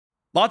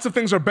Lots of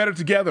things are better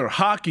together.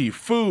 Hockey,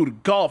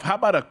 food, golf. How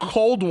about a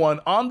cold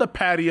one on the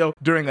patio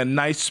during a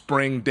nice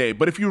spring day?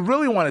 But if you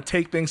really want to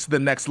take things to the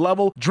next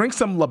level, drink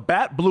some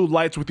Labatt Blue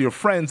Lights with your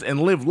friends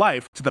and live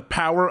life to the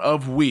power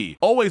of we.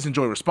 Always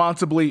enjoy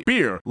responsibly.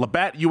 Beer,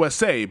 Labatt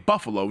USA,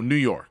 Buffalo, New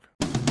York.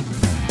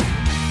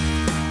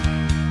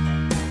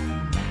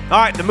 All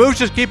right, the moves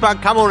just keep on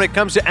coming when it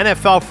comes to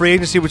NFL free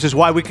agency, which is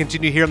why we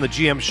continue here on the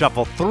GM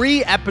Shuffle.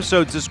 3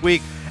 episodes this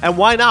week, and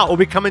why not? We'll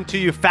be coming to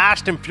you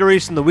fast and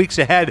furious in the weeks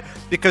ahead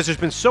because there's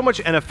been so much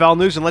NFL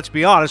news, and let's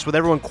be honest, with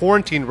everyone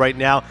quarantined right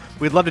now,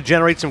 we'd love to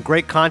generate some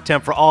great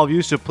content for all of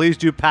you, so please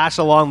do pass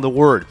along the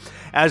word.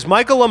 As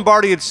Michael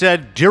Lombardi had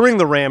said during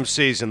the Rams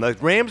season, the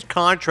Rams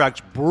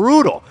contract's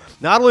brutal,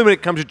 not only when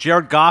it comes to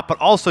Jared Goff, but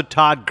also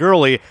Todd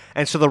Gurley,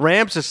 and so the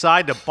Rams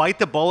decide to bite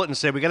the bullet and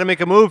say, we got to make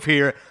a move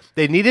here.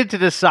 They needed to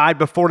decide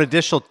before an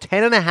additional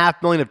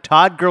 $10.5 million of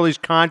Todd Gurley's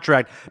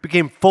contract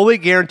became fully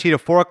guaranteed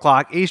at 4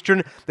 o'clock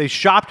Eastern. They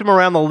shopped him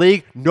around the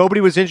league.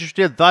 Nobody was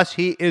interested. Thus,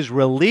 he is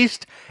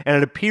released, and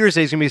it appears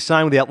that he's going to be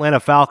signed with the Atlanta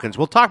Falcons.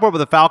 We'll talk more about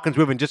the Falcons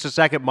move in just a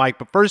second, Mike.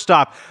 But first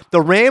off, the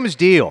Rams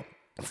deal.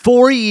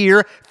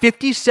 4-year,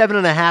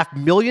 $57.5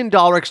 million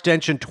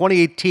extension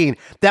 2018.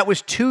 That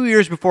was 2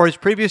 years before his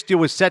previous deal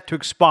was set to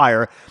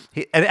expire.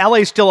 And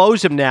LA still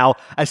owes him now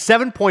a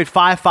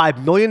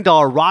 $7.55 million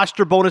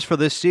roster bonus for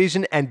this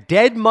season and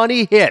dead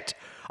money hit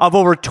of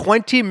over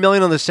 $20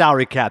 million on the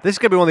salary cap. This is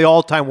going to be one of the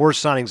all-time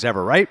worst signings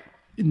ever, right?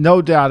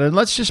 No doubt. And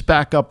let's just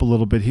back up a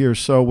little bit here.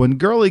 So when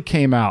Gurley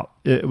came out,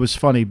 it was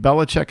funny.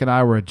 Belichick and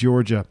I were at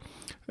Georgia.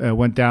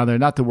 Went down there,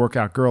 not to work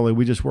out Gurley.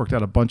 We just worked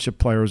out a bunch of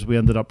players. We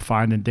ended up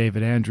finding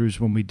David Andrews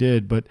when we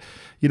did. But,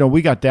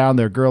 we got down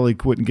there. Gurley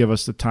wouldn't give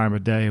us the time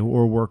of day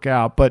or work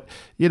out. But,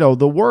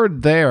 the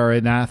word there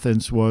in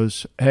Athens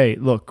was, hey,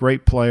 look,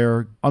 great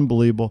player,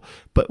 unbelievable.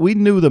 But we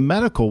knew the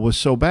medical was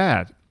so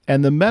bad.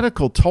 And the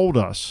medical told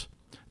us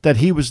that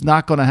he was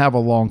not going to have a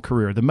long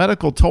career. The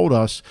medical told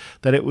us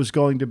that it was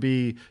going to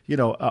be,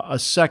 a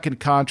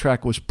second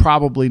contract was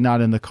probably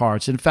not in the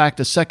cards. In fact,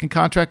 a second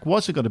contract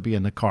wasn't going to be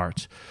in the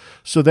cards.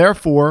 So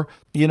therefore,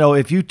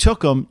 if you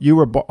took him, you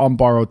were on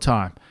borrowed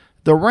time.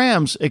 The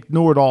Rams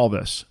ignored all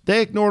this.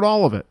 They ignored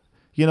all of it.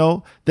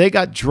 They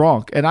got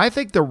drunk. And I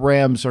think the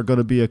Rams are going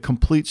to be a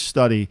complete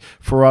study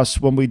for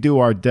us when we do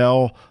our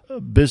Dell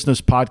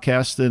business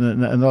podcast in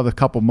another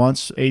couple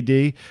months, AD,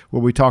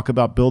 where we talk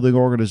about building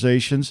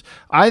organizations.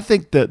 I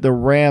think that the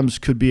Rams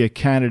could be a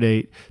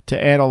candidate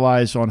to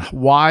analyze on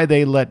why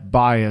they let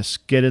bias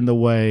get in the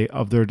way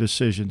of their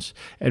decisions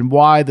and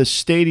why the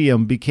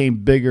stadium became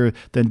bigger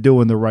than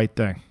doing the right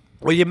thing.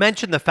 Well, you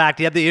mentioned the fact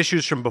he had the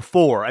issues from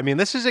before. I mean,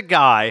 this is a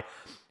guy.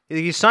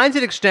 He signs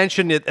an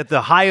extension at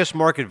the highest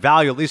market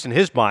value, at least in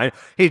his mind.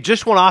 He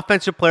just won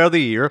Offensive Player of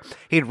the Year.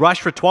 He'd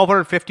rushed for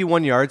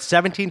 1,251 yards,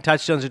 17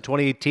 touchdowns in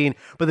 2018,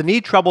 but the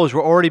knee troubles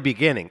were already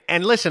beginning.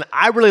 And listen,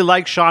 I really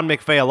like Sean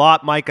McVay a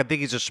lot, Mike. I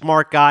think he's a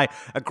smart guy,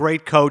 a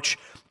great coach.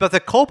 But the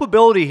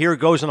culpability here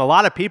goes on a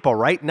lot of people,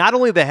 right? Not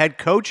only the head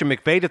coach and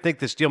McVay to think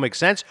this deal makes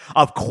sense,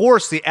 of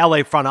course the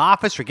LA front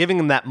office for giving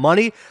him that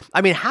money.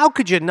 I mean, how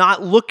could you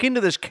not look into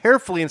this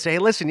carefully and say, hey,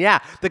 listen, yeah,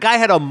 the guy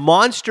had a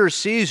monster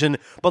season,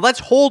 but let's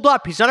hold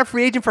up. He's not a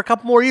free agent for a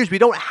couple more years. We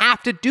don't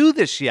have to do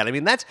this yet. I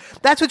mean, that's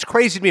what's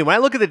crazy to me. When I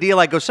look at the deal,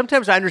 I go,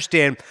 sometimes I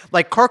understand,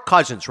 like Kirk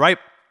Cousins, right?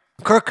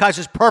 Kirk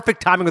Cousins, perfect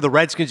timing with the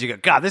Redskins. You go,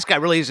 God, this guy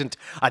really isn't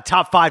a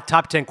top 5,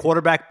 top 10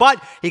 quarterback,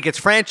 but he gets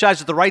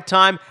franchised at the right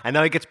time, and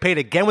now he gets paid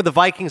again with the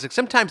Vikings. Like,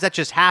 sometimes that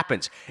just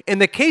happens. In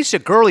the case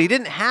of Gurley, you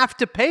didn't have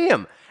to pay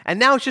him, and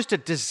now it's just a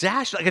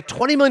disaster. Like a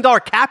 $20 million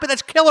cap,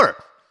 that's killer.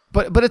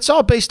 But it's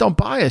all based on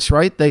bias,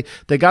 right?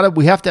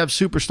 We have to have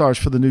superstars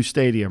for the new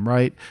stadium,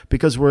 right?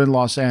 Because we're in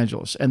Los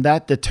Angeles, and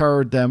that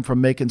deterred them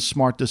from making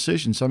smart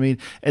decisions. I mean,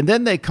 and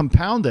then they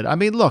compounded. I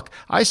mean, look,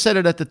 I said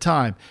it at the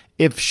time.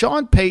 If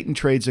Sean Payton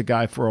trades a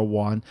guy for a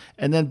 1,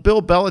 and then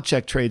Bill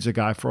Belichick trades a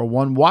guy for a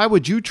 1, why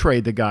would you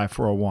trade the guy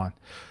for a 1?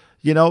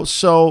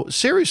 So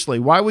seriously,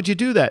 why would you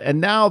do that? And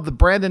now the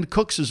Brandon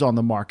Cooks is on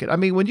the market. I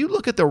mean, when you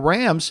look at the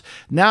Rams,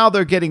 now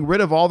they're getting rid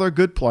of all their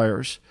good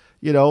players.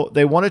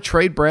 They want to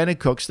trade Brandon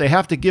Cooks. They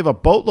have to give a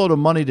boatload of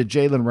money to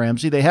Jalen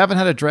Ramsey. They haven't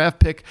had a draft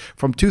pick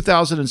from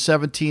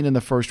 2017 in the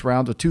first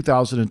round to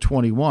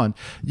 2021.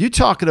 You're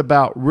talking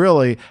about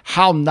really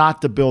how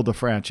not to build a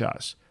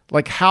franchise.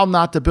 Like how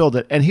not to build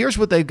it. And here's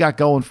what they've got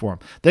going for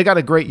them. They got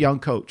a great young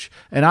coach,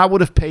 and I would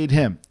have paid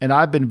him. And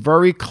I've been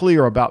very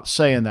clear about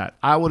saying that.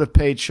 I would have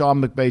paid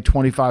Sean McVay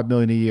 $25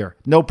 million a year.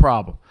 No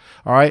problem.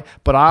 All right.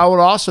 But I would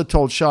also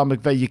told Sean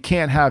McVay, you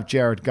can't have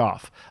Jared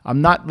Goff.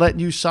 I'm not letting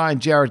you sign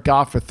Jared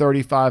Goff for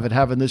 35 and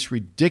having this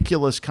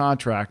ridiculous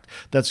contract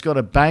that's going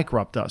to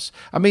bankrupt us.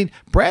 I mean,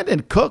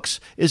 Brandon Cooks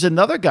is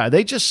another guy.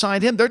 They just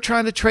signed him. They're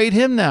trying to trade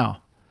him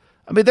now.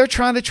 I mean, they're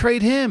trying to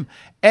trade him.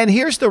 And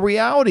here's the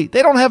reality.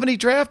 They don't have any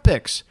draft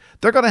picks.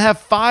 They're going to have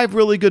 5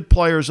 really good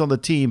players on the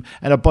team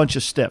and a bunch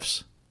of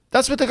stiffs.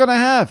 That's what they're going to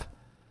have.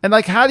 And,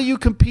 how do you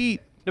compete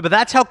No, but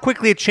that's how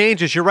quickly it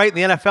changes. You're right in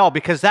the NFL,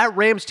 because that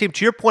Rams team,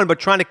 to your point about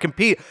trying to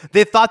compete,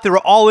 they thought they were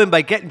all in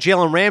by getting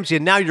Jalen Ramsey,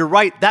 and now you're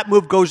right. That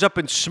move goes up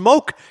in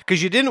smoke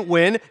because you didn't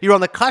win. You're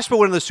on the cusp of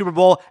winning the Super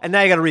Bowl, and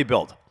now you got to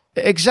rebuild.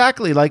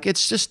 Exactly. Like, it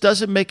just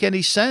doesn't make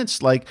any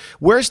sense. Like,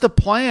 where's the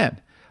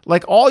plan?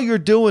 Like, all you're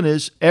doing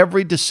is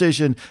every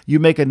decision, you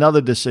make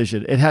another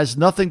decision. It has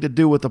nothing to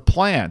do with the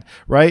plan,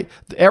 right?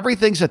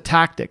 Everything's a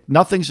tactic.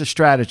 Nothing's a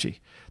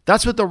strategy.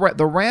 That's what the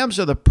Rams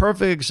are the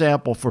perfect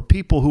example for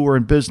people who are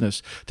in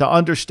business to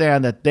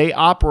understand that they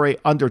operate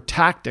under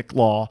tactic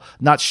law,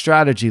 not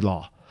strategy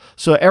law.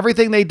 So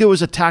everything they do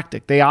is a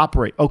tactic. They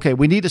operate. Okay,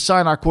 we need to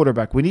sign our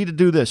quarterback. We need to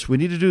do this. We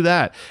need to do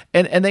that.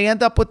 And they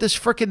end up with this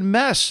freaking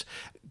mess.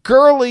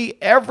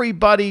 Gurley,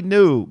 everybody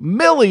knew.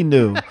 Millie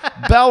knew.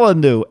 Bella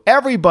knew.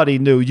 Everybody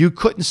knew you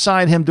couldn't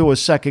sign him to a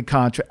second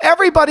contract.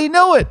 Everybody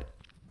knew it.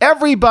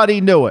 Everybody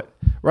knew it,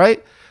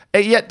 right?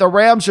 And yet the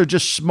Rams are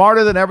just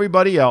smarter than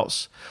everybody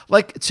else.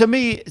 Like, to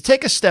me,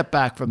 take a step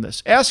back from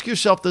this. Ask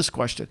yourself this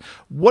question.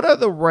 What are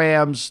the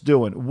Rams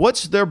doing?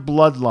 What's their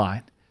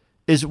bloodline?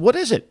 What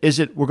is it? Is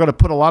it we're going to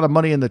put a lot of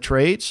money in the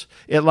trades?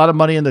 A lot of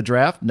money in the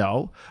draft?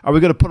 No. Are we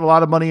going to put a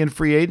lot of money in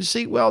free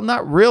agency? Well,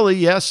 not really.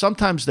 Yes,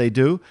 sometimes they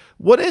do.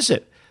 What is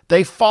it?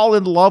 They fall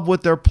in love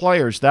with their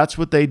players. That's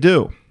what they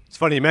do. It's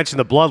funny you mentioned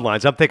the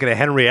bloodlines. I'm thinking of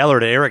Henry Eller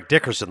to Eric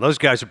Dickerson. Those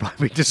guys are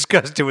probably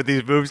disgusted with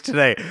these moves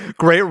today.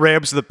 Great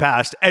Rams of the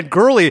past. And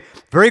Gurley,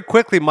 very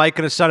quickly, Mike,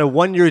 going to sign a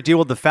one-year deal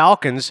with the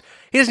Falcons.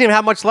 He doesn't even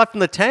have much left in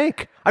the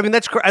tank. I mean,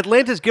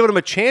 Atlanta's given him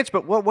a chance,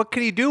 but what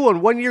can he do?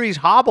 In 1 year, he's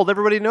hobbled.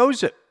 Everybody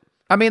knows it.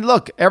 I mean,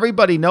 look,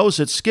 everybody knows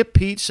it. Skip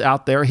Pete's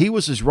out there. He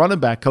was his running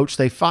back coach.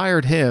 They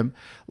fired him.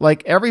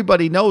 Like,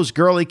 everybody knows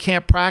Gurley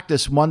can't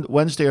practice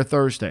Wednesday or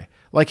Thursday.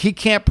 Like, he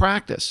can't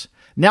practice.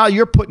 Now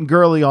you're putting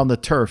Gurley on the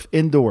turf,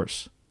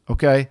 indoors,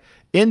 okay?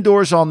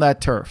 Indoors on that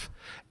turf.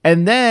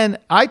 And then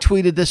I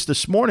tweeted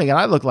this morning, and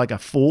I look like a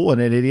fool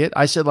and an idiot.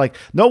 I said, like,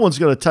 no one's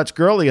going to touch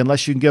Gurley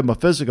unless you can give him a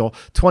physical.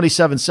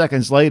 27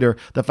 seconds later,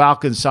 the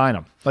Falcons sign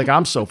him. Like,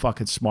 I'm so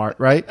fucking smart,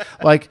 right?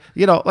 Like,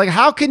 like,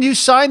 how can you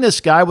sign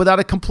this guy without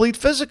a complete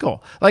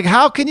physical? Like,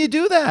 how can you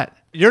do that?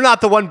 You're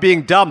not the one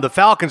being dumb. The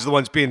Falcons are the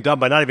ones being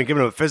dumb by not even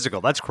giving him a physical.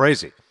 That's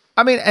crazy.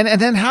 I mean, and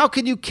then how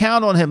can you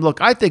count on him? Look,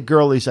 I think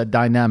Gurley's a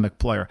dynamic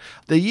player.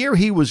 The year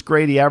he was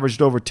great, he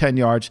averaged over 10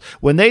 yards.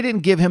 When they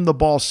didn't give him the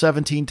ball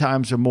 17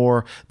 times or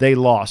more, they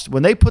lost.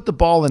 When they put the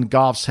ball in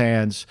Goff's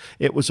hands,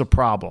 it was a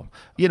problem.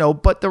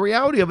 But the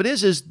reality of it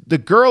is the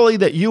Gurley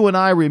that you and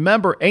I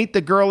remember ain't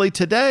the Gurley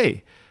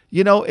today.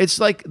 It's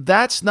like,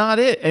 that's not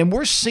it. And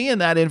we're seeing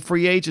that in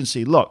free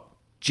agency. Look.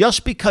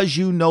 Just because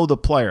you know the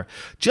player,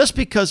 just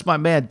because my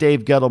man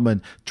Dave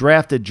Gettleman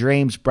drafted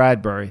James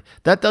Bradbury,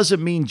 that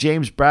doesn't mean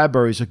James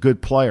Bradbury's a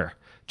good player.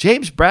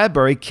 James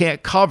Bradbury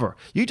can't cover.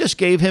 You just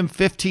gave him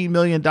 $15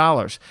 million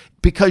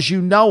because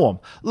you know him.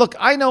 Look,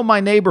 I know my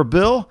neighbor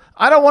Bill.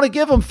 I don't want to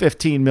give him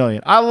 $15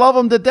 million. I love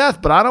him to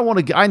death, but I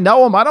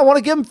know him. I don't want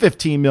to give him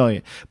 $15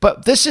 million.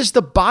 But this is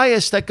the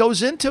bias that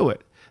goes into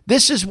it.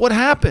 This is what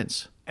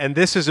happens. And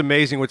this is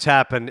amazing what's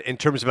happened in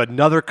terms of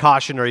another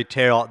cautionary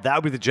tale. That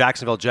would be the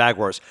Jacksonville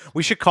Jaguars.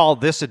 We should call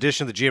this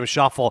edition of the GM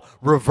Shuffle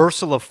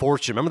Reversal of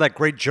Fortune. Remember that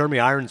great Jeremy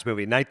Irons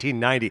movie,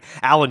 1990?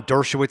 Alan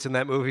Dershowitz in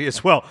that movie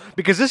as well.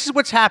 Because this is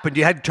what's happened.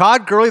 You had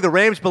Todd Gurley, the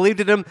Rams believed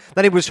in him,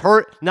 that he was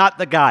hurt, not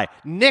the guy.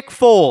 Nick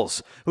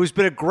Foles, who's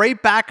been a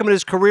great backup in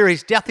his career.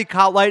 He's definitely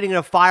caught lightning in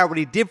a fire. What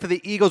he did for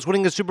the Eagles,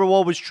 winning the Super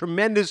Bowl, was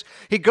tremendous.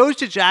 He goes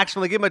to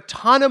Jacksonville. They give him a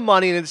ton of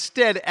money, and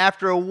instead,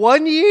 after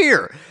 1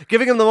 year,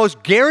 giving him the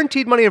most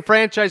guaranteed money in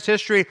franchise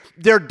history,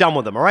 they're done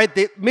with him, all right?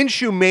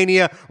 Minshew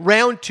Mania,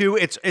 round two.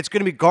 It's going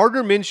to be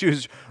Gardner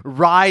Minshew's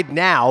ride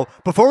now.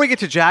 Before we get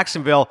to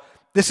Jacksonville,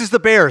 this is the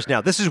Bears now.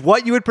 This is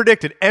what you had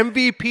predicted.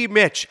 MVP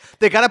Mitch.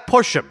 They got to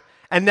push him.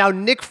 And now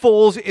Nick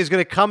Foles is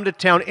going to come to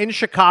town in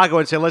Chicago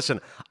and say, listen,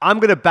 I'm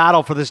going to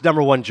battle for this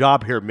number one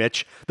job here,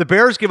 Mitch. The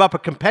Bears give up a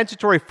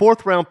compensatory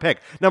fourth-round pick,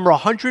 number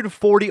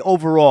 140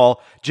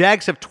 overall.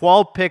 Jags have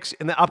 12 picks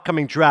in the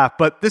upcoming draft.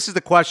 But this is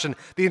the question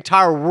the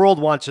entire world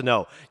wants to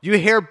know. You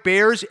hear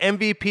Bears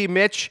MVP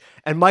Mitch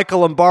and Michael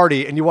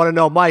Lombardi, and you want to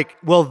know, Mike,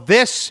 will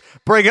this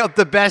bring out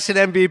the best in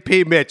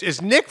MVP Mitch?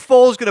 Is Nick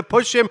Foles going to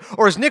push him,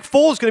 or is Nick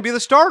Foles going to be the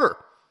starter?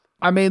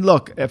 I mean,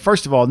 look,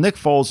 first of all, Nick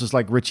Foles is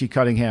like Richie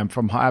Cunningham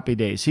from Happy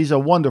Days. He's a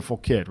wonderful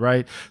kid,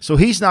 right? So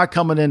he's not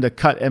coming in to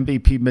cut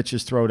MVP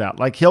Mitch's throat out.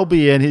 Like, he'll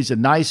be in. He's a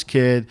nice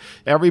kid.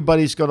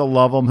 Everybody's going to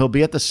love him. He'll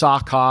be at the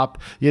sock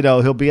hop.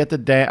 He'll be at the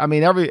dance. I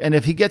mean, and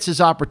if he gets his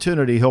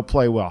opportunity, he'll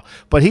play well.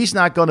 But he's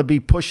not going to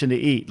be pushing to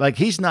eat. Like,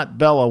 he's not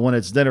Bella when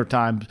it's dinner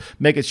time,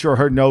 making sure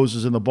her nose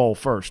is in the bowl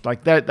first.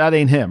 Like, that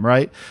ain't him,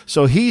 right?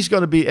 So he's going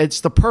to be – it's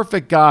the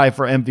perfect guy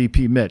for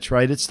MVP Mitch,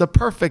 right? It's the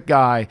perfect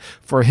guy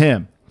for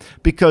him,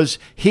 because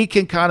he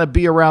can kind of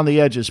be around the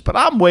edges. But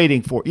I'm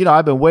waiting for,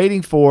 I've been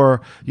waiting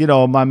for,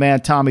 my man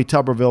Tommy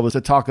Tuberville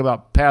to talk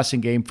about passing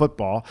game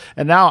football.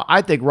 And now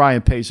I think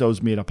Ryan Pace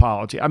owes me an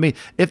apology. I mean,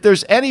 if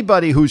there's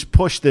anybody who's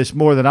pushed this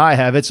more than I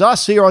have, it's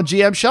us here on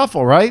GM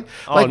Shuffle, right?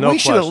 Oh, no we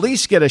should at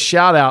least get a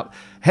shout out.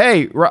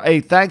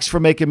 hey, thanks for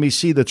making me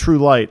see the true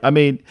light. I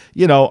mean,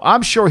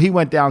 I'm sure he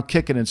went down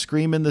kicking and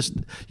screaming this,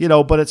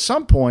 but at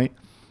some point,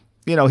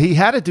 he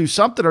had to do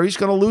something or he's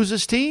going to lose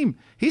his team.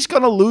 He's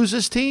going to lose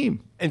his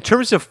team. In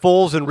terms of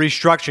Foles and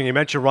restructuring, you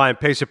mentioned Ryan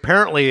Pace.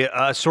 Apparently,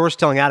 a source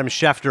telling Adam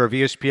Schefter of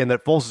ESPN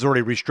that Foles has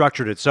already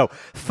restructured it. So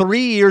 3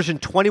 years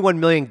and $21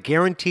 million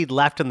guaranteed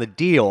left in the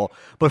deal,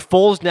 but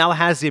Foles now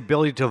has the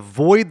ability to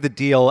void the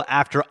deal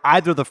after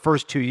either the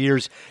first 2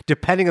 years,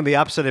 depending on the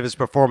upside of his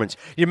performance.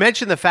 You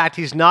mentioned the fact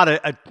he's not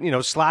a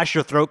slash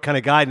your throat kind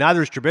of guy.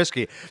 Neither is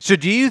Trubisky. So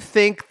do you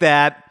think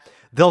that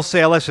they'll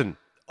say, listen,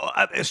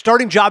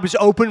 starting job is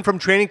open from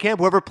training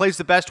camp. Whoever plays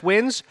the best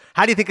wins.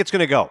 How do you think it's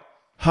going to go?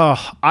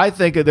 I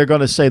think they're going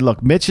to say,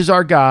 look, Mitch is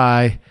our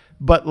guy,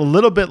 but a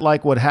little bit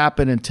like what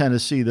happened in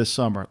Tennessee this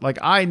summer. Like,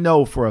 I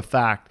know for a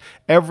fact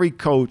every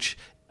coach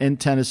in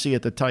Tennessee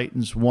at the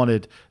Titans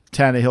wanted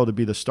Tannehill to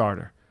be the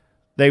starter.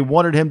 They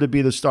wanted him to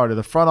be the starter.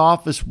 The front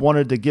office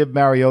wanted to give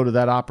Mariota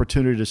that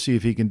opportunity to see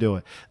if he can do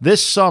it.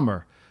 This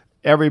summer,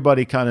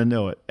 everybody kind of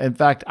knew it. In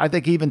fact, I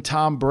think even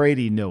Tom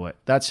Brady knew it.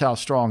 That's how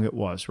strong it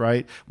was,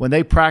 right? When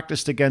they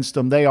practiced against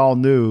him, they all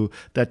knew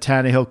that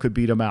Tannehill could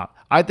beat him out.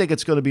 I think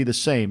it's going to be the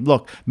same.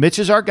 Look, Mitch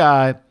is our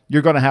guy.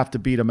 You're going to have to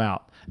beat him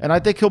out. And I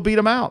think he'll beat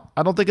him out.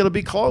 I don't think it'll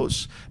be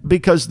close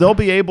because they'll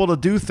be able to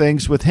do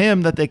things with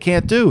him that they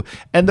can't do.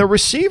 And the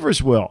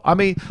receivers will. I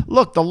mean,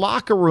 look, the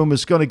locker room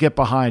is going to get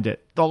behind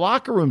it. The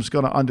locker room's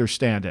going to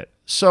understand it.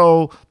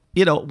 So,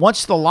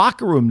 once the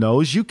locker room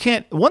knows,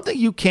 one thing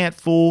you can't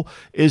fool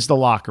is the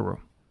locker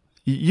room.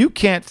 You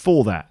can't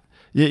fool that.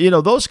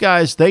 Those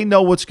guys, they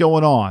know what's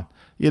going on.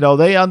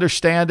 They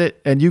understand it,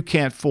 and you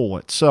can't fool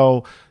it.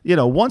 So,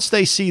 once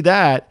they see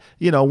that,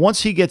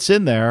 once he gets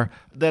in there,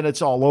 then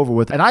it's all over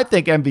with. And I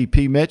think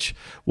MVP Mitch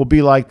will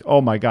be like,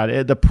 oh, my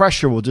God, the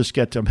pressure will just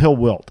get to him. He'll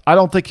wilt. I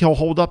don't think he'll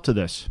hold up to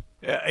this.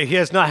 He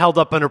has not held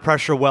up under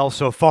pressure well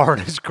so far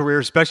in his career,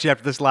 especially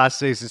after this last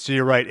season. So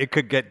you're right, it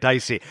could get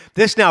dicey.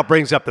 This now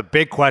brings up the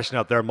big question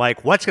out there,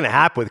 Mike. What's going to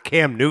happen with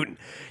Cam Newton?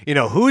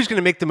 Who's going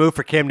to make the move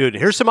for Cam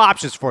Newton? Here's some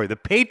options for you. The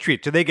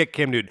Patriots, do they get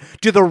Cam Newton?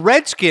 Do the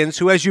Redskins,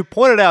 who, as you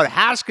pointed out,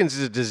 Haskins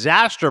is a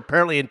disaster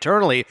apparently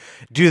internally,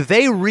 do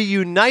they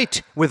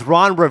reunite with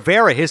Ron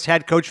Rivera, his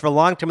head coach for a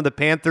long time of the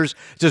Panthers?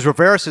 Does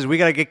Rivera says, we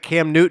got to get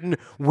Cam Newton?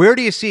 Where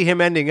do you see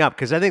him ending up?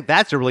 Because I think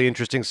that's a really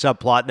interesting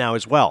subplot now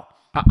as well.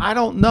 I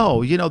don't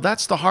know.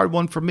 That's the hard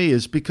one for me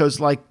is because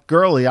like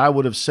Gurley, I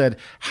would have said,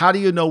 how do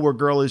you know where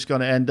Gurley's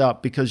going to end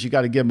up? Because you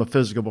got to give him a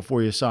physical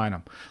before you sign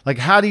him. Like,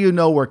 how do you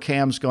know where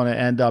Cam's going to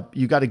end up?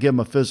 You got to give him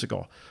a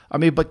physical. I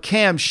mean, but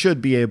Cam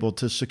should be able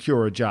to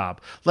secure a job.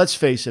 Let's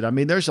face it. I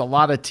mean, there's a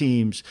lot of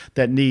teams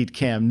that need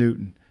Cam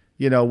Newton,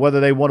 whether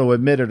they want to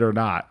admit it or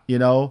not,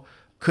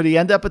 Could he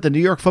end up at the New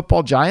York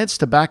Football Giants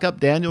to back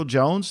up Daniel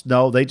Jones?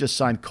 No, they just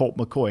signed Colt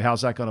McCoy.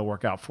 How's that going to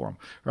work out for him,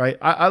 right?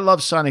 I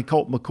love signing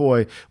Colt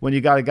McCoy when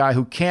you got a guy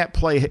who can't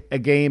play a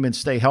game and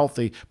stay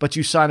healthy, but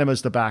you sign him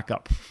as the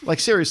backup. Like,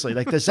 seriously,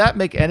 does that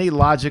make any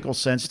logical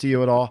sense to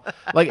you at all?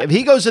 Like, if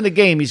he goes in the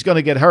game, he's going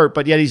to get hurt,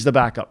 but yet he's the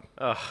backup.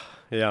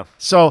 Yeah.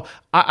 So,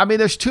 I mean,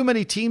 there's too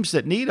many teams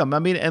that need him. I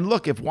mean, and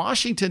look, if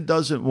Washington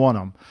doesn't want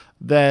him,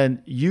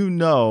 then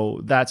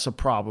that's a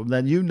problem.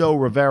 Then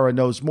Rivera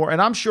knows more. And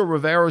I'm sure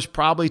Rivera's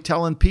probably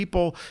telling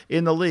people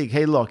in the league,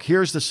 hey, look,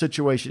 here's the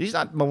situation. He's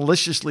not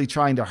maliciously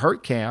trying to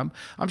hurt Cam.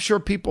 I'm sure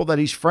people that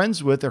he's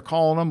friends with are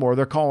calling him or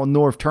they're calling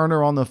Norv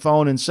Turner on the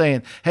phone and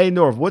saying, hey,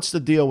 Norv, what's the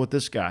deal with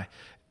this guy?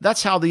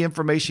 That's how the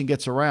information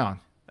gets around.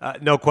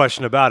 No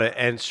question about it.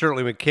 And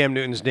certainly with Cam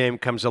Newton's name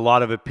comes a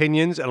lot of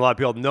opinions, and a lot of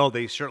people know that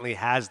he certainly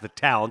has the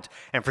talent.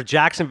 And for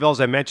Jacksonville,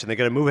 as I mentioned, they're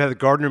going to move ahead of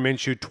Gardner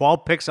Minshew,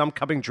 12 picks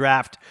upcoming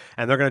draft,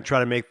 and they're going to try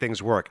to make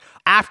things work.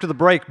 After the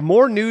break,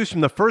 more news from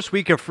the first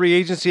week of free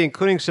agency,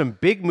 including some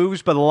big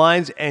moves by the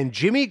Lions and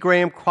Jimmy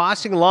Graham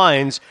crossing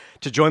lines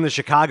to join the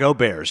Chicago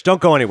Bears.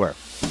 Don't go anywhere.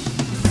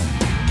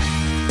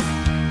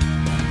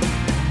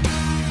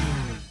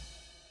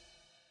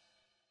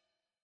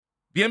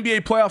 The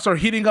NBA playoffs are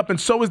heating up, and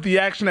so is the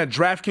action at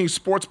DraftKings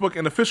Sportsbook,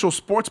 an official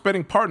sports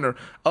betting partner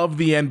of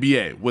the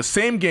NBA. With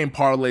same-game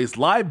parlays,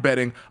 live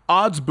betting,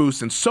 odds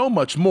boosts, and so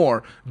much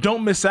more,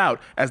 don't miss out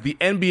as the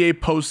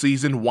NBA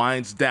postseason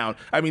winds down.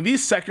 I mean,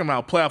 these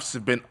second-round playoffs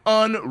have been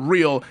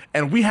unreal,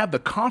 and we have the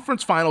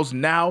conference finals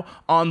now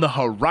on the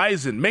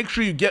horizon. Make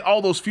sure you get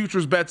all those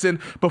futures bets in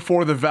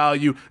before the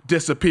value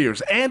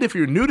disappears. And if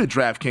you're new to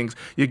DraftKings,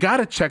 you got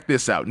to check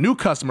this out. New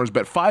customers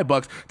bet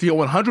 $5 to get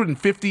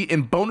 $150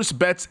 in bonus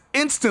bets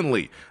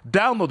instantly.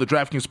 Download the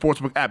DraftKings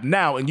Sportsbook app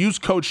now and use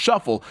code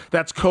SHUFFLE.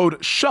 That's code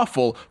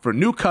SHUFFLE for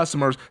new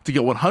customers to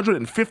get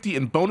 $150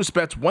 in bonus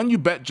bets when you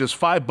bet just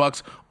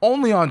 $5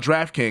 only on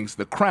DraftKings.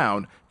 The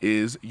crown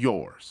is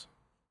yours.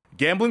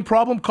 Gambling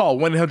problem? Call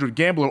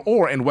 1-800-GAMBLER,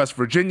 or in West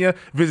Virginia,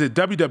 visit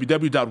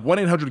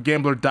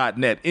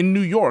www.1800gambler.net. In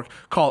New York,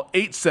 call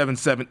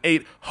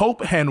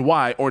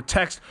 877-8-HOPE-NY or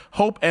text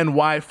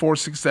HOPE-NY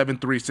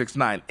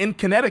 467-369. In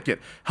Connecticut,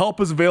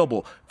 help is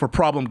available. For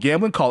problem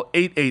gambling, call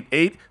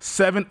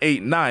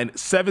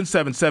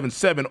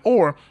 888-789-7777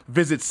 or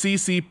visit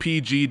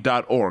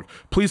ccpg.org.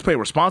 Please play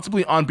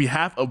responsibly on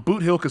behalf of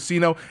Boot Hill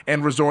Casino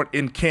and Resort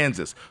in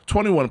Kansas.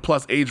 21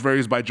 plus, age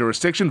varies by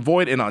jurisdiction,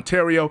 void in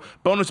Ontario.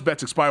 Bonus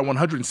bets expire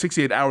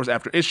 168 hours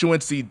after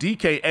issuance. See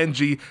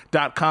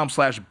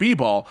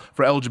dkng.com/bball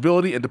for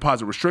eligibility and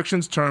deposit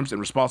restrictions, terms, and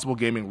responsible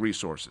gaming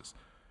resources.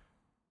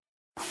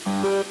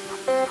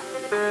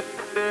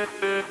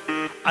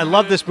 I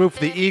love this move for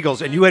the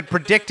Eagles, and you had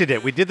predicted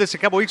it. We did this a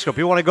couple weeks ago. If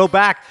you want to go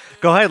back,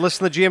 go ahead, listen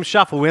to the GM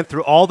Shuffle. We went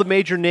through all the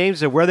major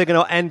names and where they're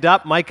going to end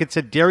up. Mike had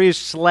said Darius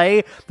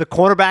Slay, the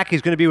cornerback,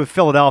 he's going to be with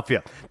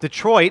Philadelphia.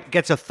 Detroit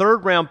gets a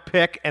third-round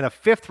pick and a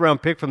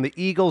fifth-round pick from the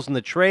Eagles in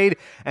the trade,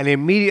 and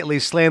immediately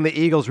Slay and the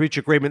Eagles reach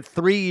agreement.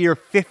 3-year,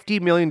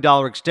 $50 million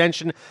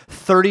extension,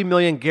 $30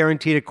 million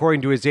guaranteed,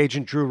 according to his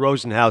agent, Drew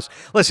Rosenhaus.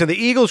 Listen, the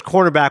Eagles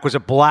cornerback was a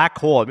black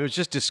hole. I mean, it was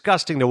just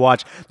disgusting to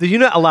watch. The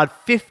unit allowed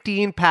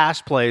 15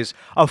 pass plays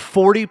of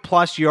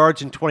 40-plus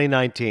yards in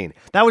 2019.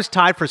 That was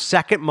tied for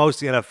second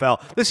most in the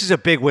NFL. This is a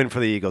big win for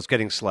the Eagles,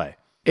 getting Slay.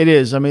 It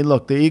is. I mean,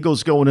 look, the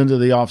Eagles going into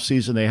the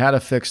offseason, they had to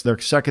fix their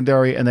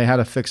secondary and they had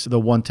to fix the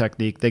one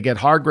technique. They get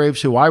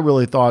Hargraves, who I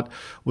really thought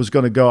was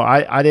going to go.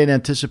 I didn't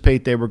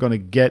anticipate they were going to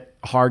get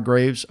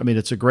Hargraves. I mean,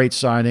 it's a great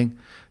signing.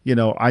 You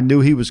know, I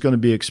knew he was going to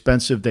be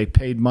expensive. They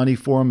paid money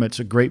for him. It's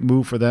a great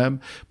move for them.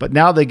 But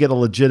now they get a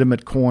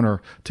legitimate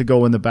corner to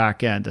go in the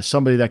back end,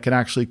 somebody that can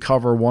actually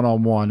cover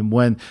one-on-one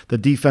when the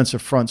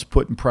defensive front's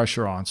putting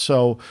pressure on.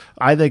 So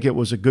I think it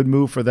was a good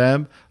move for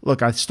them.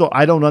 Look, I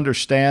don't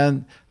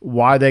understand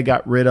why they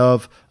got rid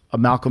of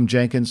Malcolm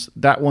Jenkins.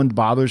 That one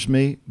bothers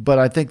me, but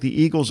I think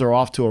the Eagles are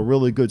off to a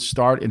really good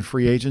start in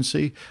free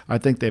agency. I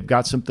think they've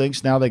got some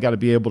things. Now they got to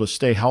be able to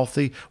stay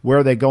healthy. Where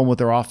are they going with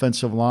their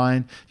offensive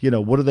line? You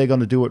know, what are they going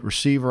to do at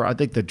receiver? I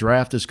think the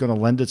draft is going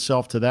to lend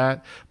itself to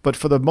that. But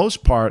for the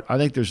most part, I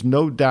think there's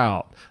no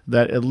doubt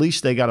that at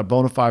least they got a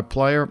bona fide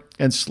player,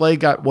 and Slay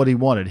got what he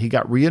wanted. He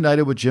got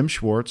reunited with Jim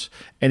Schwartz,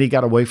 and he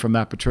got away from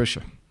Matt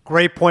Patricia.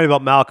 Great point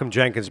about Malcolm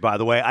Jenkins, by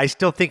the way. I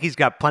still think he's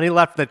got plenty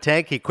left in the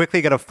tank. He quickly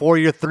got a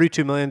 4-year,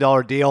 $32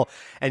 million deal.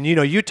 And, you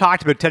know, you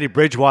talked about Teddy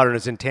Bridgewater and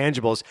his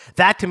intangibles.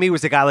 That, to me,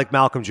 was a guy like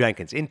Malcolm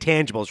Jenkins.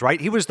 Intangibles, right?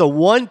 He was the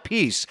one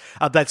piece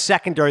of that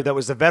secondary that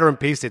was the veteran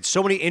piece. They had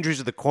so many injuries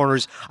at the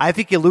corners. I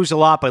think you lose a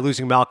lot by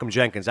losing Malcolm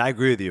Jenkins. I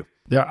agree with you.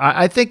 Yeah,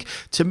 I think,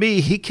 to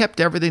me, he kept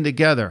everything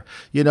together,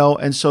 you know,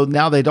 and so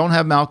now they don't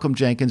have Malcolm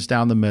Jenkins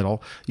down the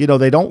middle. You know,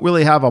 they don't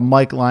really have a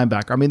Mike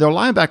linebacker. I mean, their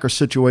linebacker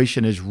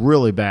situation is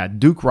really bad.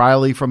 Duke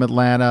Riley from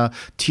Atlanta,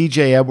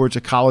 TJ Edwards,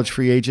 a college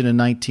free agent in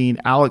 19,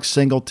 Alex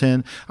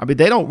Singleton. I mean,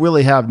 they don't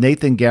really have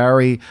Nathan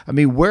Gary. I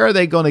mean, where are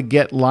they going to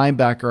get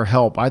linebacker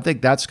help? I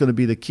think that's going to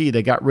be the key.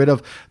 They got rid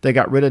of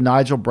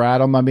Nigel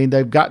Bradham. I mean,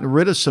 they've gotten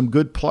rid of some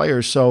good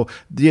players. So,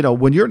 you know,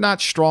 when you're not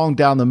strong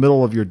down the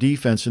middle of your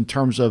defense in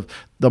terms of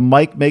the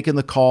Mike making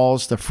the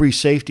calls, the free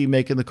safety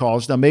making the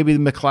calls. Now, maybe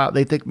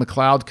they think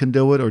McLeod can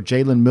do it or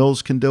Jalen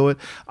Mills can do it.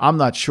 I'm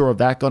not sure if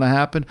that's going to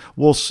happen.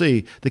 We'll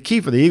see. The key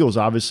for the Eagles,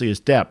 obviously,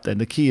 is depth,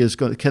 and the key is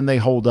can they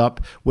hold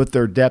up with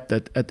their depth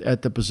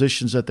at the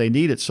positions that they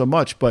need it so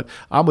much. But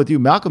I'm with you.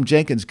 Malcolm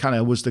Jenkins kind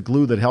of was the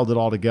glue that held it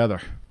all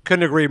together.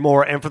 Couldn't agree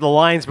more. And for the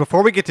Lions,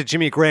 before we get to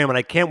Jimmy Graham, and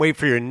I can't wait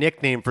for your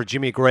nickname for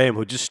Jimmy Graham,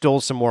 who just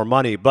stole some more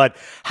money, but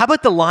how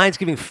about the Lions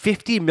giving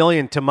 $50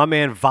 million to my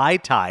man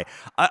Vaitai,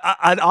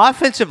 an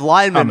offensive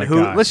lineman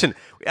who, listen,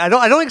 I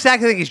don't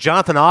exactly think he's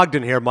Jonathan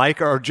Ogden here,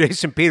 Mike, or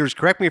Jason Peters.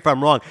 Correct me if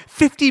I'm wrong.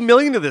 $50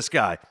 million to this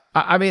guy.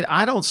 I mean,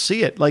 I don't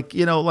see it. Like,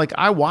 you know, like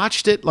I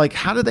watched it. Like,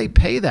 how do they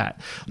pay that?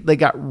 They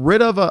got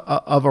rid of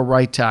a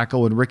right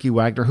tackle in Ricky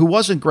Wagner, who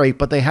wasn't great,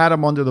 but they had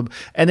him under them,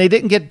 and they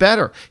didn't get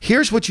better.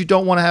 Here's what you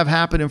don't want to have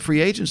happen in free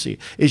agency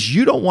is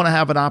you don't want to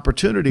have an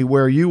opportunity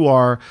where you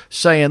are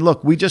saying,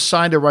 look, we just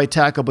signed a right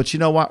tackle, but you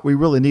know what? We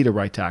really need a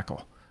right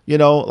tackle. You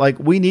know, like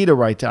we need a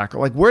right tackle.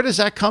 Like where does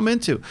that come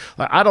into?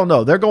 Like, I don't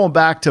know. They're going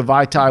back to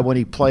Vaitai when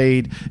he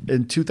played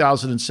in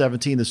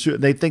 2017.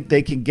 They think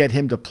they can get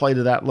him to play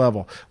to that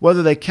level.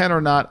 Whether they can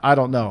or not, I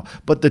don't know.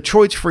 But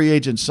Detroit's free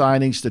agent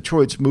signings,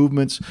 Detroit's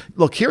movements.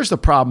 Look, here's the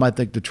problem I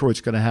think Detroit's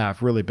going to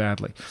have really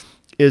badly.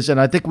 And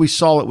I think we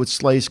saw it with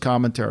Slay's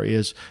commentary,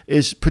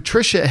 is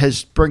Patricia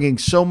has bringing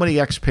so many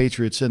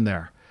expatriates in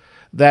there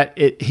that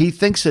he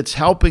thinks it's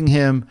helping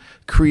him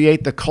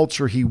create the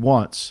culture he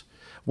wants,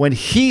 when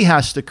he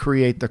has to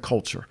create the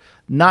culture,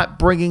 not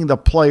bringing the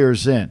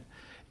players in.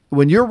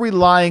 When you're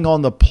relying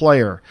on the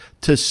player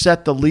to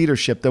set the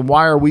leadership, then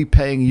why are we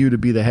paying you to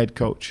be the head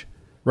coach,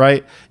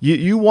 right?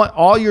 You want,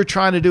 all you're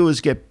trying to do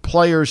is get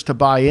players to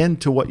buy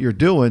into what you're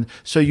doing,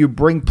 so you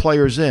bring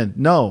players in.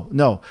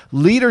 No.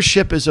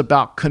 Leadership is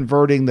about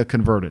converting the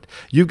converted.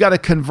 You've got to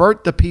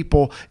convert the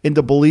people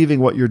into believing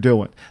what you're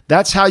doing.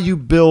 That's how you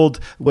build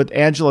what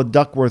Angela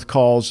Duckworth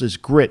calls is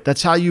grit.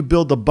 That's how you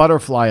build the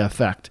butterfly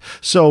effect.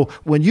 So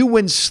when you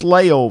win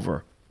Slay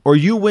over, or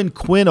you win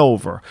Quinn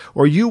over,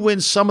 or you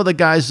win some of the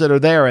guys that are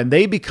there and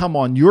they become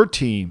on your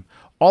team,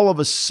 all of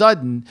a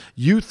sudden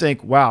you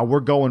think, wow, we're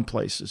going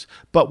places.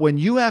 But when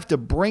you have to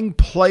bring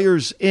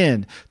players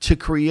in to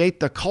create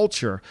the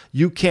culture,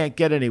 you can't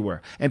get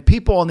anywhere. And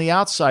people on the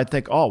outside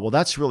think, oh, well,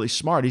 that's really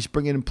smart. He's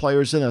bringing in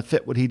players in that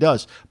fit what he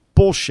does.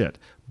 Bullshit.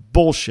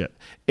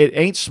 It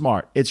ain't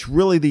smart. It's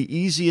really the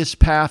easiest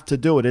path to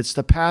do it. It's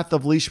the path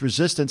of least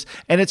resistance,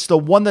 and it's the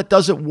one that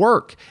doesn't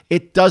work.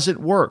 It doesn't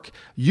work.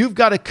 You've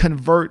got to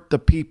convert the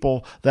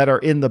people that are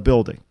in the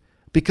building,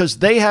 because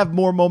they have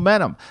more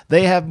momentum.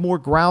 They have more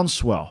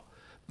groundswell.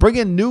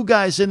 Bringing new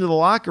guys into the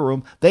locker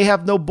room, they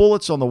have no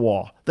bullets on the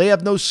wall. They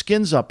have no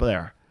skins up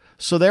there.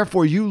 So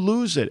therefore, you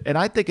lose it. And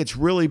I think it's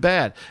really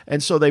bad.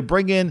 And so they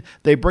bring in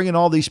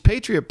all these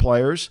Patriot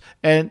players,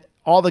 and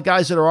all the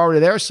guys that are already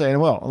there saying,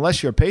 well,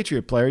 unless you're a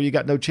Patriot player, you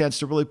got no chance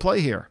to really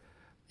play here.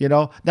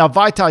 Now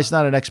Vitai's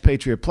not an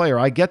ex-Patriot player.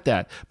 I get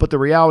that. But the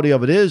reality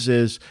of it is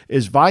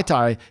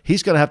Vitai,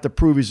 he's going to have to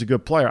prove he's a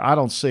good player. I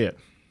don't see it.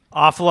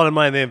 Awful lot of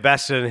money they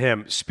invested in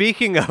him.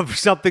 Speaking of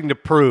something to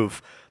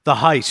prove, the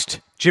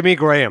heist, Jimmy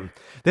Graham.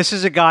 This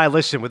is a guy,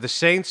 listen, with the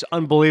Saints,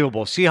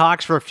 unbelievable.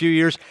 Seahawks for a few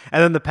years,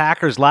 and then the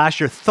Packers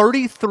last year,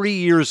 33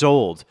 years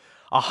old.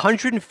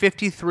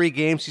 153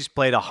 games he's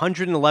played,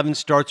 111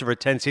 starts over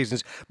 10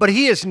 seasons, but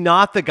he is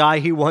not the guy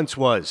he once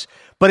was.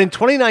 But in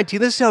 2019,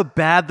 this is how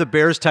bad the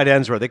Bears tight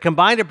ends were. They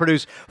combined to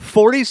produce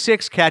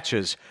 46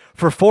 catches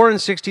for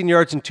 416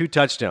 yards and 2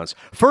 touchdowns.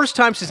 First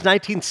time since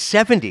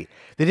 1970.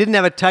 They didn't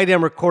have a tight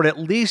end record at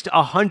least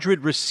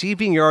 100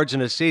 receiving yards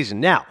in a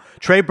season. Now,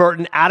 Trey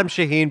Burton, Adam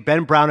Shaheen,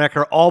 Ben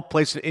Brownecker all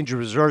placed in injured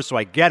reserve, so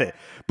I get it.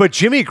 But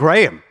Jimmy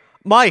Graham,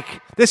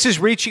 Mike, this is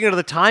reaching into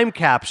the time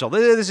capsule.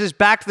 This is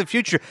Back to the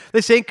Future.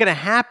 This ain't going to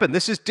happen.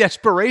 This is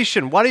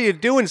desperation. What are you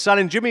doing,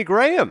 signing Jimmy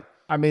Graham?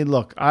 I mean,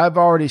 look, I've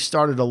already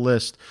started a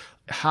list.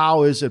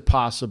 How is it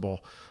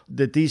possible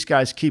that these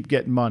guys keep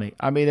getting money?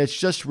 I mean, it's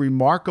just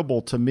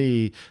remarkable to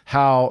me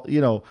how,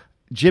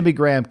 Jimmy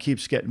Graham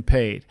keeps getting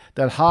paid,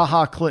 that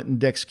Clinton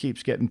Dix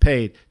keeps getting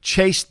paid,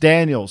 Chase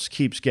Daniels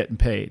keeps getting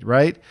paid,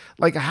 right?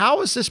 Like,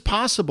 how is this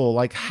possible?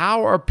 Like,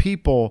 how are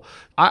people,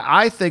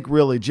 I think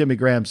really Jimmy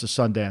Graham's the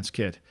Sundance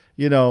Kid.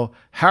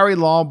 Harry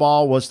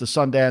Longball was the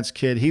Sundance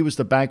Kid. He was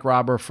the bank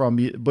robber from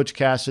Butch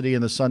Cassidy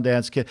and the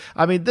Sundance Kid.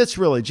 I mean, that's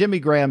really, Jimmy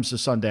Graham's the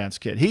Sundance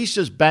Kid. He's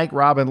just bank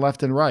robbing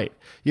left and right,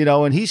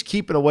 and he's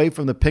keeping away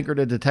from the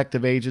Pinkerton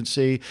Detective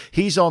Agency.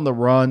 He's on the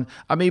run.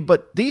 I mean,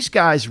 but these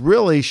guys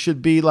really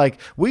should be like,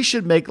 we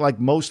should make like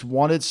most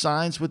wanted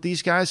signs with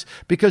these guys,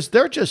 because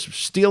they're just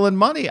stealing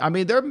money. I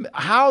mean,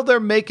 how they're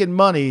making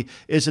money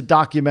is a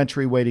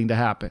documentary waiting to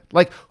happen.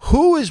 Like,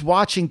 who is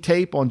watching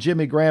tape on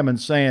Jimmy Graham and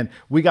saying,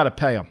 we got to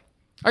pay him?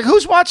 Like,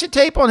 who's watching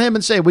tape on him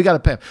and saying, we got to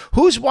pay him?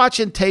 Who's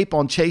watching tape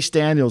on Chase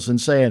Daniels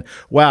and saying,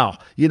 wow,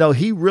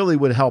 he really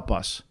would help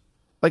us?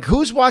 Like,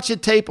 who's watching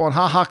tape on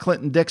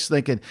Clinton Dix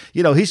thinking,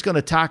 he's going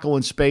to tackle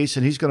in space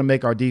and he's going to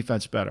make our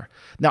defense better?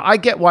 Now, I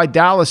get why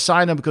Dallas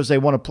signed him, because they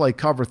want to play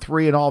cover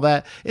 3 and all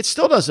that. It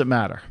still doesn't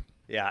matter.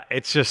 Yeah,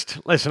 it's just,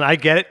 listen, I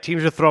get it.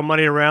 Teams are throwing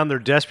money around. They're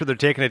desperate. They're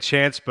taking a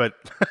chance, but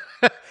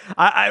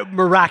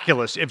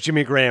miraculous if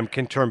Jimmy Graham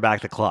can turn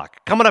back the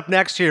clock. Coming up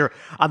next here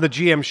on the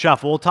GM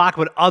Shuffle, we'll talk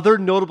about other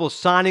notable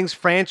signings,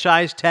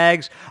 franchise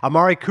tags,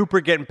 Amari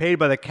Cooper getting paid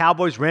by the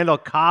Cowboys, Randall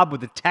Cobb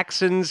with the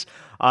Texans,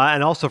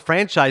 and also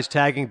franchise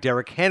tagging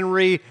Derrick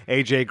Henry,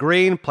 AJ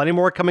Green. Plenty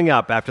more coming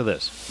up after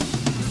this.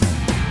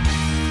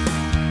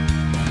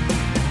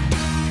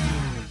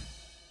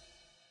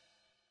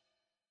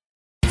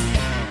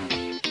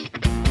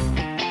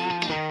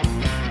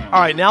 All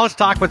right, now let's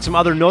talk about some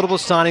other notable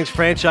signings,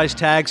 franchise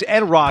tags,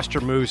 and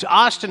roster moves.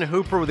 Austin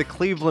Hooper with the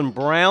Cleveland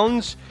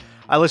Browns.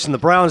 Listen, the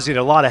Browns need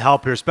a lot of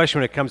help here,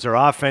 especially when it comes to their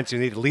offense. They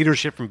need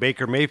leadership from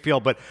Baker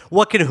Mayfield. But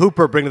what can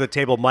Hooper bring to the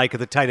table, Mike,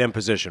 at the tight end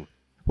position?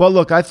 Well,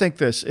 look, I think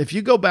this. If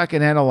you go back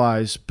and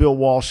analyze Bill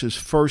Walsh's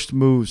first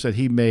moves that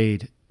he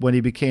made when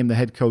he became the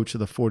head coach of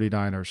the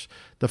 49ers,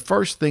 the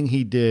first thing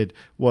he did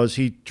was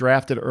he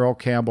drafted Earl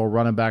Campbell,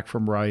 running back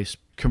from Rice,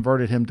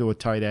 converted him to a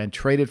tight end,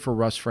 traded for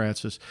Russ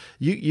Francis.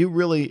 You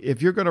really,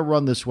 if you're going to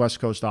run this West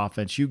Coast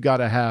offense, you got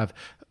to have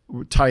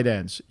tight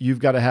ends. You've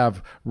got to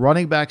have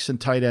running backs and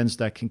tight ends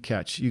that can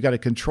catch. You got to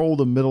control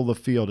the middle of the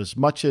field. As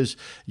much as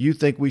you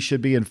think we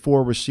should be in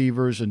 4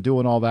 receivers and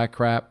doing all that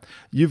crap,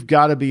 you've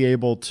got to be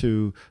able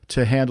to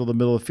handle the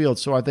middle of the field.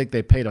 So I think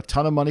they paid a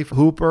ton of money for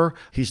Hooper.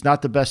 He's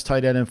not the best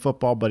tight end in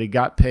football, but he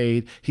got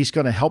paid. He's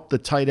going to help the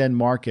tight end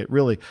market.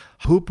 Really,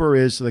 Hooper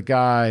is the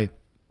guy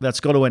that's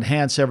going to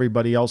enhance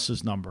everybody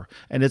else's number,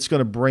 and it's going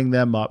to bring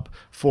them up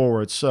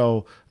forward.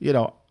 So,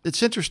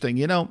 it's interesting,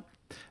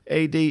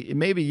 AD,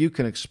 maybe you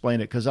can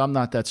explain it because I'm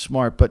not that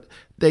smart, but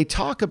they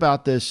talk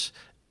about this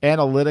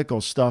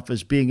analytical stuff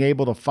as being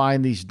able to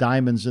find these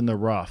diamonds in the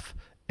rough.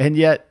 And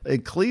yet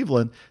in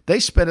Cleveland, they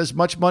spend as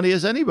much money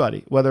as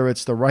anybody, whether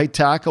it's the right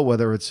tackle,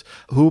 whether it's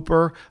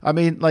Hooper. I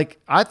mean,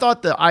 like, I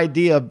thought the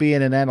idea of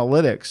being in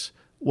analytics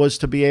was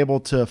to be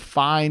able to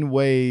find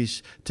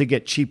ways to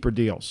get cheaper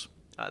deals.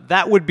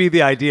 That would be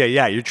the idea.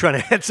 Yeah, you're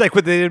trying to. It's like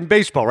what they did in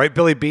baseball, right?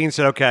 Billy Beane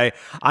said, "Okay,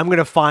 I'm going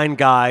to find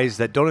guys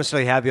that don't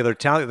necessarily have the other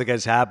talent that the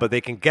guys have, but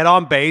they can get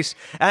on base."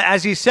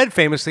 As he said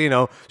famously,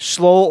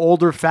 slow,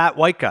 older, fat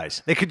white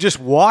guys. They could just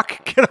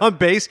walk, get on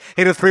base,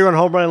 hit a 3-run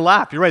home run, and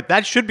laugh. You're right.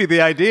 That should be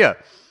the idea.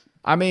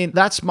 I mean,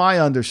 that's my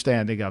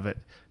understanding of it.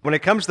 When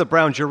it comes to the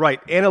Browns, you're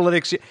right.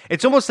 Analytics,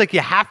 it's almost like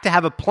you have to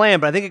have a plan,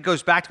 but I think it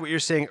goes back to what you're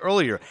saying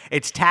earlier.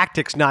 It's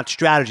tactics, not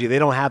strategy. They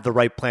don't have the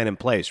right plan in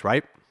place,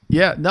 right?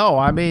 Yeah, no,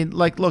 I mean,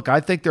 look, I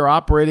think they're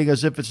operating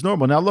as if it's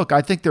normal. Now, look,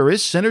 I think there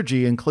is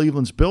synergy in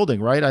Cleveland's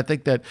building, right? I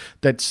think that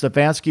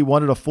Stefanski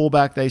wanted a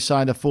fullback. They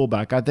signed a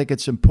fullback. I think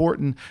it's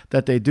important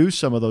that they do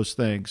some of those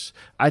things.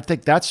 I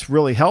think that's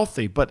really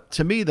healthy. But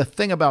to me, the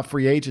thing about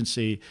free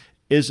agency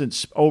isn't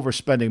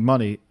overspending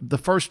money. The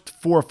first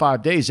 4 or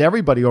 5 days,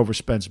 everybody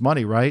overspends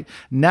money, right?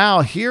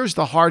 Now, here's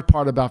the hard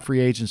part about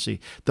free agency.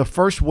 The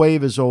first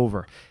wave is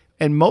over.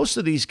 And most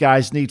of these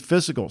guys need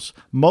physicals.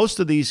 Most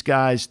of these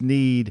guys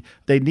need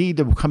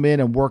to come in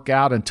and work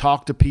out and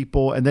talk to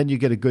people, and then you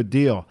get a good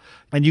deal.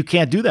 And you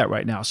can't do that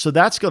right now. So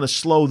that's going to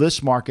slow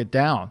this market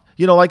down.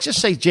 Like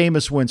just say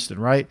Jameis Winston,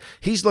 right?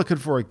 He's looking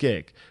for a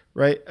gig,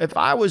 right? If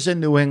I was in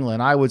New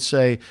England, I would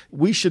say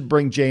we should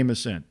bring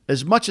Jameis in.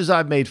 As much as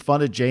I've made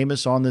fun of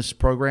Jameis on this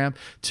program,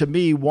 to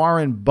me,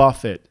 Warren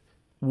Buffett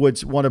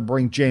would want to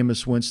bring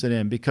Jameis Winston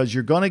in because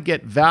you're going to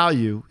get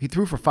value. He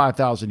threw for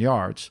 5,000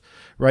 yards,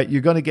 right?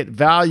 You're going to get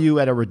value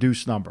at a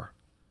reduced number,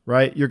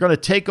 right? You're going to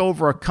take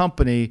over a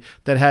company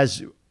that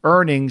has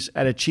earnings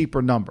at a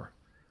cheaper number.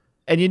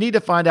 And you need to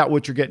find out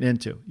what you're getting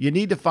into. You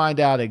need to find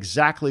out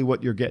exactly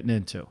what you're getting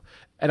into.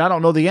 And I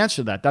don't know the answer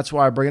to that. That's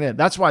why I bring it in.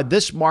 That's why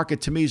this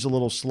market to me is a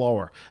little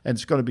slower and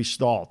it's going to be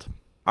stalled.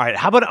 All right,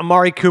 how about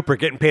Amari Cooper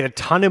getting paid a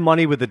ton of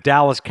money with the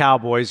Dallas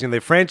Cowboys? They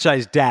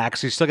franchised Dak,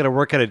 so he's still got to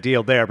work out a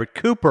deal there. But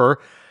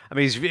Cooper,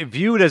 he's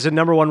viewed as a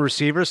number one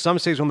receiver. Some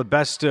say he's one of the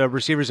best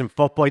receivers in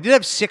football. He did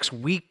have 6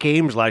 weak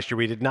games last year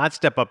where he did not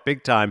step up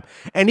big time.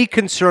 Any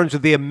concerns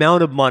with the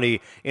amount of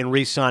money in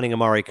re-signing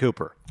Amari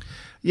Cooper?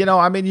 You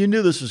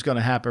knew this was going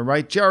to happen,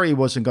 right? Jerry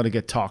wasn't going to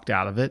get talked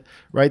out of it,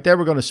 right? They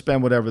were going to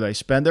spend whatever they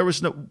spend. There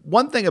was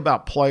one thing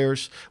about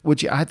players,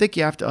 which I think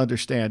you have to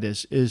understand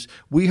is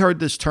we heard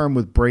this term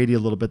with Brady a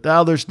little bit.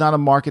 Oh, there's not a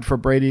market for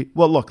Brady.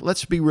 Well, look,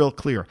 let's be real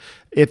clear.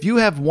 If you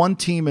have one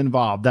team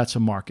involved, that's a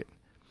market.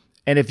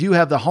 And if you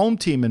have the home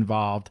team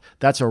involved,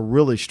 that's a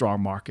really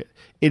strong market.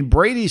 In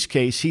Brady's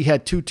case, he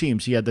had 2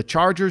 teams. He had the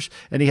Chargers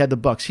and he had the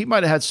Bucs. He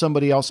might have had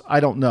somebody else.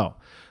 I don't know.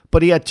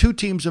 But he had 2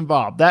 teams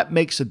involved. That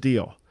makes a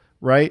deal.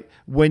 Right?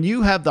 When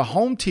you have the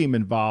home team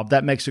involved,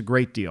 that makes a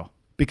great deal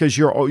because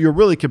you're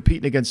really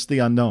competing against the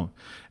unknown.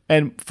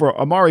 And for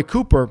Amari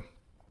Cooper,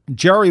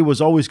 Jerry was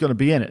always going to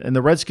be in it. And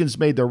the Redskins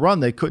made their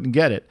run. They couldn't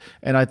get it.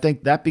 And I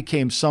think that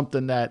became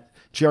something that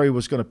Jerry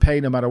was going to pay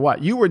no matter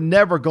what. You were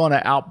never going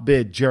to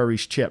outbid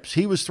Jerry's chips.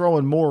 He was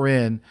throwing more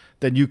in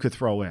than you could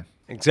throw in.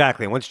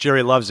 Exactly. Once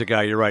Jerry loves a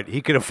guy, you're right.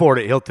 He can afford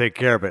it. He'll take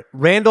care of it.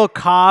 Randall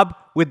Cobb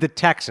with the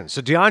Texans.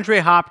 So DeAndre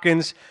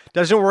Hopkins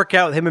doesn't work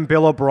out with him and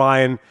Bill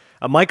O'Brien.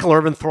 Michael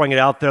Irvin throwing it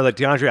out there that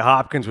DeAndre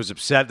Hopkins was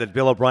upset that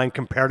Bill O'Brien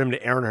compared him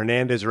to Aaron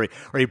Hernandez, or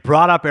he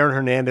brought up Aaron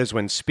Hernandez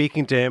when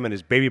speaking to him and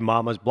his baby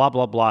mamas, blah,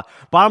 blah, blah.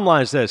 Bottom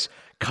line is this.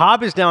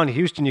 Cobb is now in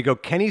Houston. You go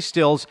Kenny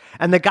Stills.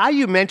 And the guy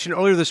you mentioned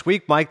earlier this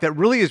week, Mike, that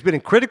really has been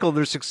critical of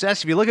their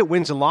success, if you look at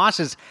wins and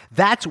losses,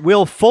 that's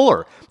Will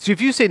Fuller. So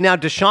if you say now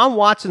Deshaun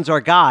Watson's our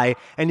guy,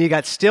 and you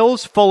got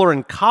Stills, Fuller,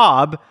 and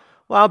Cobb,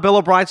 well, Bill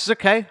O'Brien says,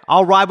 okay,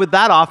 I'll ride with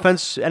that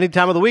offense any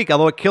time of the week,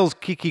 although it kills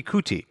Kiki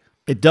Kuti.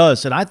 It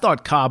does, and I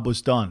thought Cobb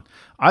was done.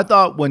 I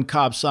thought when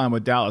Cobb signed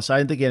with Dallas, I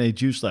didn't think he had any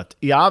juice left.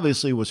 He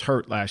obviously was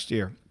hurt last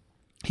year.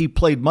 He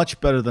played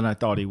much better than I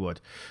thought he would.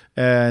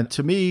 And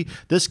to me,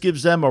 this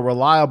gives them a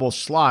reliable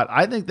slot.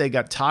 I think they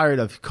got tired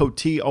of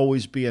Coty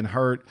always being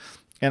hurt,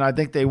 and I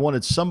think they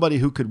wanted somebody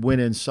who could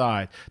win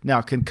inside.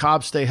 Now, can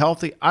Cobb stay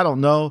healthy? I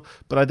don't know,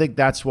 but I think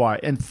that's why.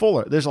 And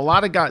Fuller, there's a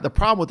lot of guys. The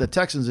problem with the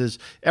Texans is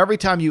every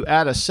time you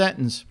add a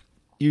sentence,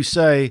 you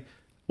say,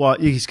 well,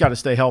 he's got to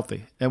stay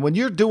healthy. And when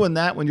you're doing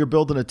that, when you're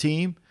building a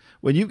team,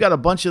 when you've got a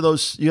bunch of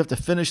those, you have to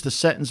finish the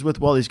sentence with,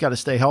 well, he's got to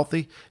stay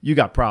healthy, you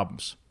got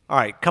problems. All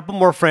right, couple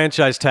more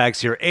franchise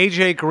tags here.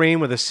 A.J. Green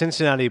with the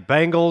Cincinnati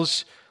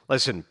Bengals.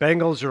 Listen,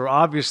 Bengals are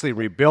obviously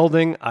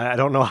rebuilding. I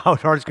don't know how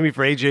hard it's going to be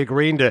for A.J.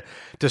 Green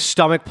to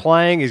stomach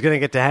playing. He's going to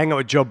get to hang out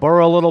with Joe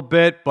Burrow a little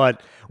bit.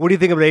 But what do you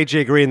think about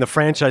A.J. Green, the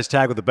franchise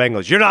tag with the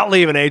Bengals? You're not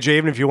leaving, A.J.,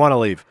 even if you want to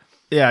leave.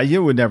 Yeah,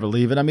 you would never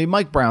leave it.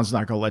 Mike Brown's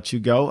not going to let you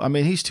go.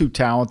 He's too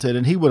talented,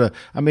 and he would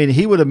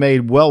have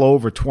made well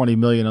over $20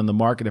 million on the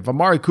market. If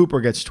Amari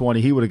Cooper gets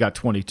 20, he would have got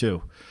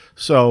 22.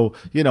 So,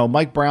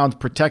 Mike Brown's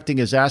protecting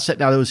his asset.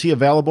 Now, was he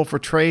available for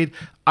trade?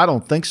 I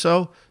don't think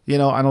so.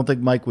 I don't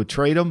think Mike would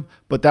trade him,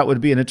 but that would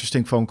be an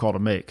interesting phone call to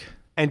make.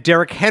 And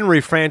Derrick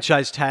Henry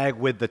franchise tag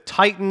with the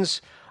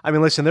Titans. I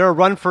mean, listen, they're a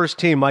run-first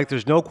team, Mike.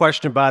 There's no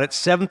question about it.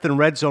 7th in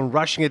red zone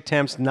rushing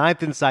attempts,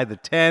 9th inside the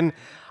 10.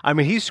 I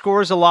mean, he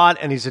scores a lot,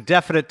 and he's a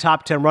definite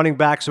top 10 running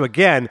back. So,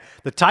 again,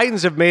 the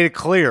Titans have made it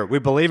clear. We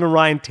believe in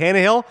Ryan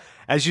Tannehill.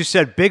 As you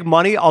said, big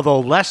money, although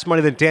less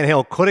money than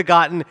Tannehill could have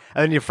gotten.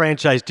 And then you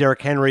franchise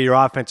Derrick Henry. Your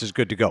offense is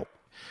good to go.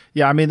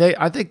 Yeah, I mean,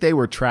 I think they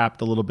were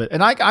trapped a little bit.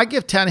 And I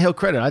give Tannehill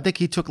credit. I think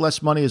he took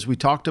less money, as we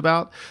talked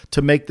about,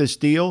 to make this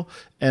deal.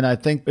 And I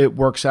think it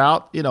works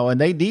out, and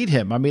they need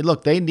him. I mean,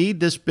 look, they need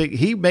this big –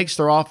 he makes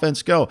their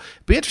offense go.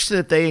 Be interested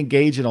if they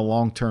engage in a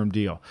long-term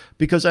deal.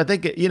 Because I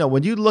think,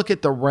 when you look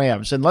at the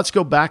Rams, and let's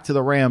go back to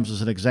the Rams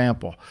as an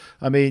example.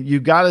 I mean, you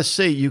got to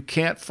see you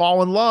can't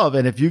fall in love.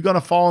 And if you're going to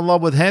fall in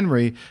love with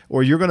Henry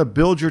or you're going to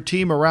build your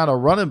team around a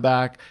running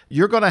back,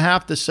 you're going to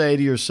have to say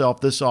to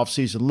yourself this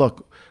offseason,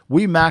 look,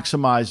 we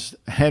maximized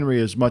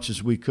Henry as much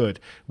as we could.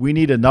 We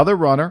need another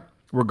runner.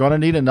 We're going to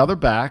need another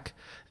back.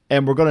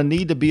 And we're going to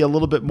need to be a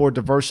little bit more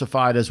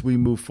diversified as we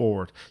move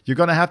forward. You're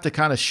going to have to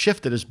kind of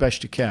shift it as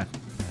best you can.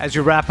 As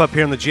you wrap up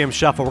here on the GM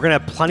Shuffle, we're going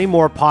to have plenty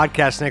more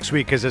podcasts next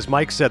week because, as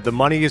Mike said, the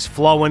money is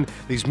flowing.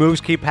 These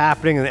moves keep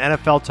happening in the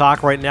NFL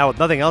talk right now with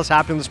nothing else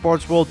happening in the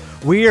sports world.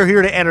 We are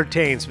here to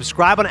entertain.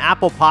 Subscribe on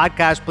Apple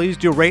Podcasts. Please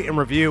do rate and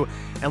review.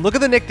 And look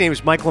at the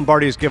nicknames Mike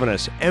Lombardi has given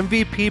us.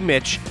 MVP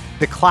Mitch,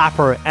 the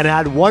Clapper, and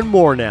add one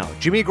more now.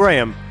 Jimmy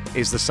Graham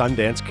is the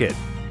Sundance Kid.